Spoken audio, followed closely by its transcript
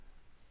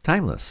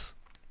Timeless.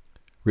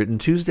 Written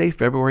Tuesday,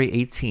 February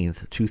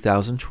 18th,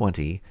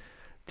 2020,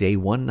 day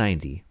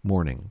 190,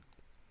 morning.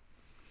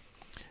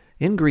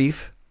 In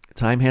grief,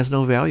 time has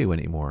no value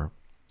anymore.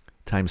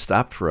 Time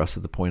stopped for us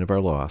at the point of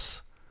our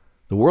loss.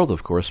 The world,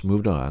 of course,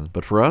 moved on,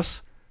 but for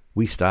us,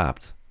 we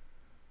stopped.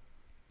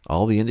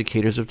 All the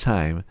indicators of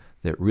time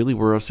that really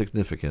were of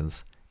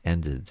significance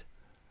ended.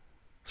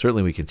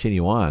 Certainly we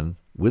continue on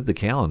with the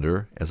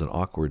calendar as an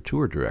awkward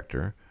tour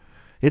director.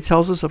 It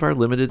tells us of our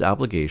limited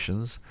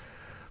obligations,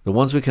 the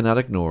ones we cannot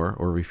ignore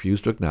or refuse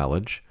to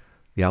acknowledge,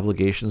 the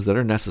obligations that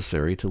are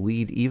necessary to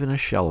lead even a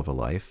shell of a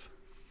life.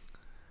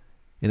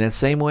 In that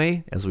same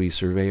way, as we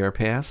survey our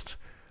past,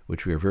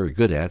 which we are very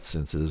good at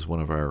since it is one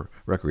of our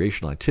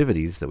recreational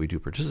activities that we do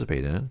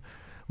participate in,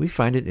 we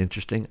find an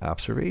interesting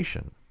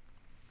observation.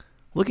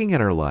 Looking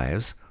at our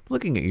lives,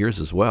 looking at yours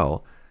as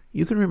well,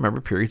 you can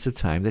remember periods of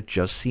time that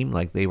just seemed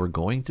like they were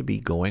going to be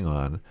going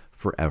on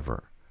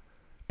forever.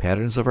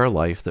 Patterns of our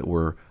life that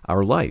were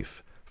our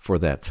life for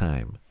that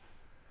time.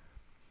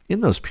 In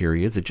those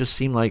periods, it just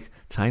seemed like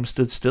time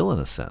stood still in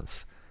a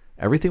sense.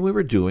 Everything we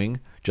were doing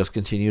just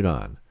continued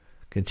on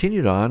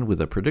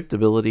with a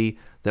predictability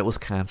that was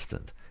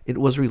constant. It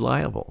was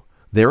reliable.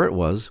 There it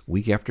was,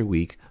 week after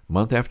week,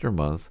 month after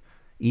month,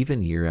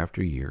 even year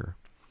after year.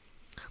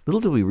 Little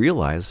did we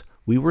realize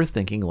we were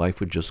thinking life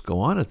would just go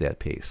on at that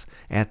pace,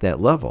 at that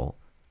level,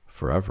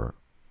 forever.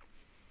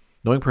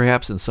 Knowing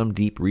perhaps in some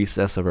deep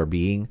recess of our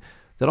being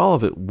that all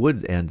of it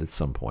would end at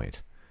some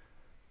point.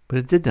 But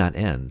it did not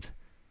end.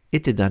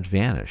 It did not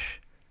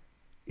vanish.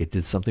 It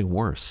did something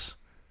worse.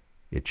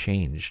 It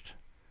changed.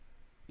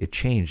 It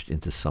changed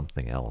into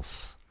something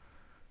else.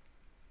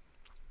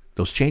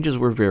 Those changes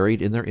were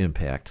varied in their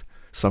impact.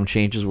 Some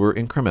changes were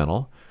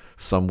incremental.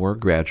 Some were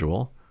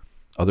gradual.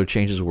 Other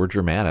changes were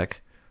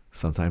dramatic.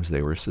 Sometimes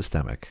they were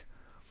systemic.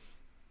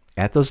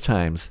 At those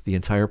times, the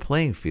entire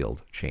playing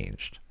field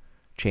changed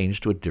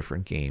to a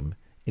different game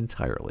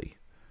entirely.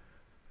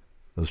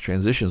 Those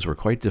transitions were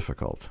quite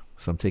difficult,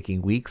 some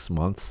taking weeks,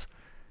 months,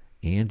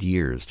 and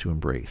years to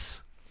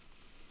embrace.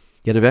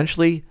 Yet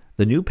eventually,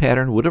 the new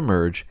pattern would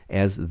emerge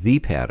as the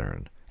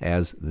pattern,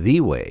 as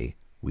the way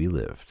we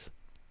lived,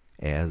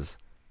 as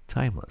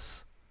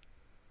timeless.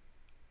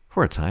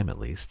 For a time, at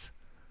least.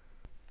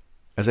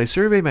 As I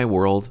survey my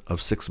world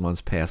of 6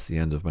 months past the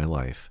end of my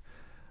life,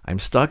 I'm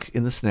stuck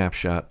in the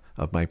snapshot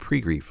of my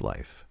pre-grief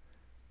life,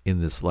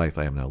 in this life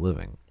I am now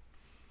living.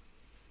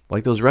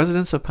 Like those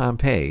residents of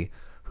Pompeii,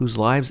 whose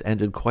lives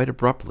ended quite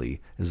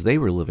abruptly as they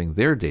were living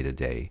their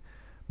day-to-day,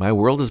 my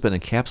world has been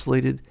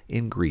encapsulated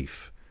in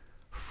grief,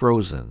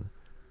 frozen,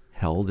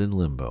 held in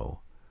limbo.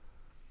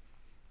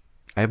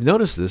 I have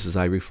noticed this as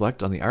I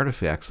reflect on the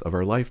artifacts of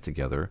our life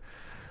together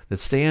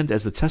that stand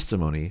as a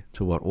testimony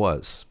to what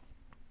was.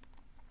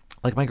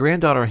 Like my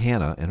granddaughter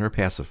Hannah and her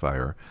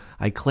pacifier,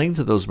 I cling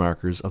to those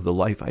markers of the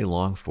life I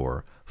long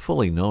for,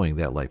 fully knowing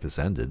that life has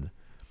ended.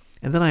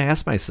 And then I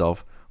ask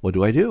myself, what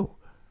do I do?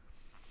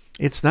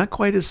 It's not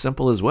quite as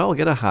simple as, well,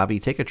 get a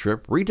hobby, take a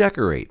trip,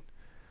 redecorate.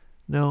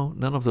 No,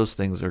 none of those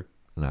things are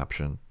an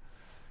option.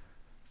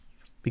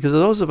 Because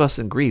those of us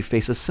in grief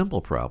face a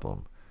simple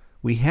problem.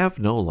 We have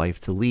no life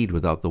to lead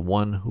without the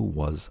one who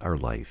was our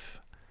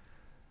life.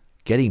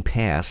 Getting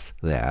past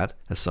that,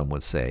 as some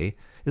would say,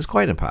 is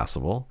quite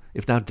impossible,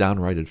 if not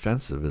downright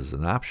offensive as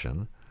an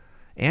option.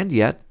 And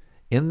yet,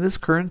 in this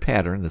current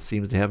pattern that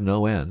seems to have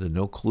no end and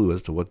no clue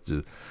as to what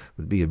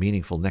would be a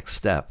meaningful next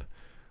step,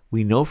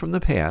 we know from the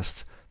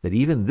past that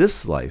even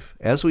this life,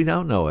 as we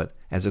now know it,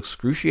 as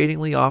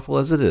excruciatingly awful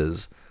as it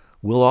is,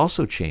 will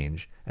also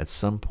change at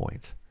some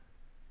point.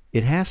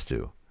 It has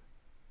to,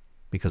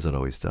 because it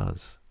always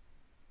does.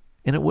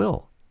 And it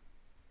will.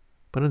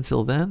 But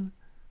until then,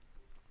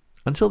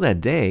 until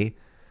that day,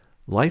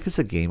 life is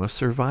a game of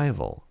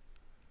survival.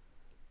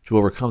 To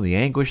overcome the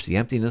anguish, the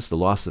emptiness, the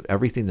loss of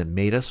everything that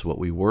made us what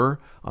we were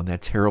on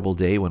that terrible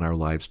day when our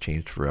lives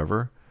changed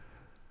forever,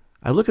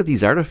 I look at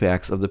these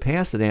artifacts of the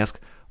past and ask,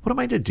 what am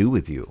I to do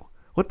with you?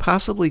 What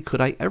possibly could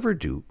I ever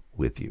do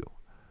with you?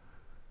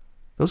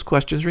 Those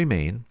questions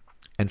remain,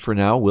 and for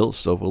now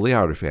so will the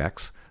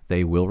artifacts.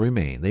 They will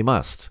remain. They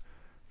must.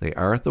 They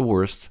are at the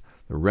worst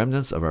the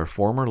remnants of our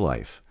former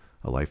life,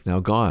 a life now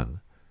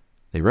gone.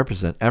 They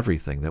represent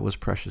everything that was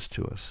precious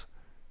to us,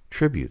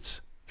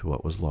 tributes to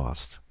what was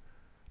lost,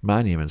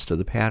 monuments to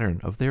the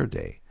pattern of their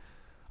day,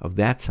 of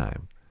that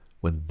time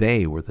when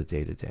they were the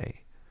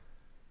day-to-day.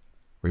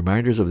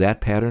 Reminders of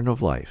that pattern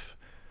of life,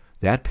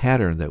 that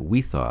pattern that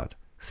we thought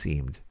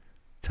seemed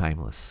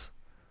timeless.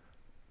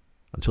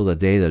 Until the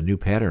day the new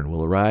pattern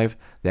will arrive,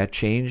 that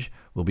change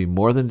will be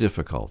more than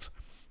difficult.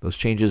 Those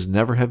changes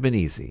never have been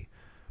easy,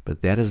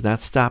 but that has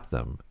not stopped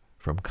them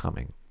from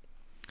coming.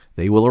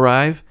 They will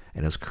arrive,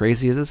 and as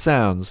crazy as it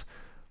sounds,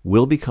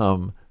 will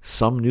become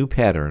some new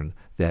pattern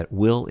that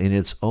will in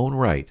its own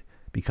right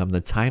become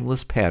the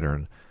timeless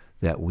pattern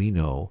that we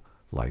know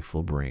life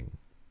will bring,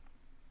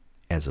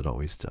 as it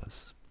always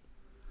does.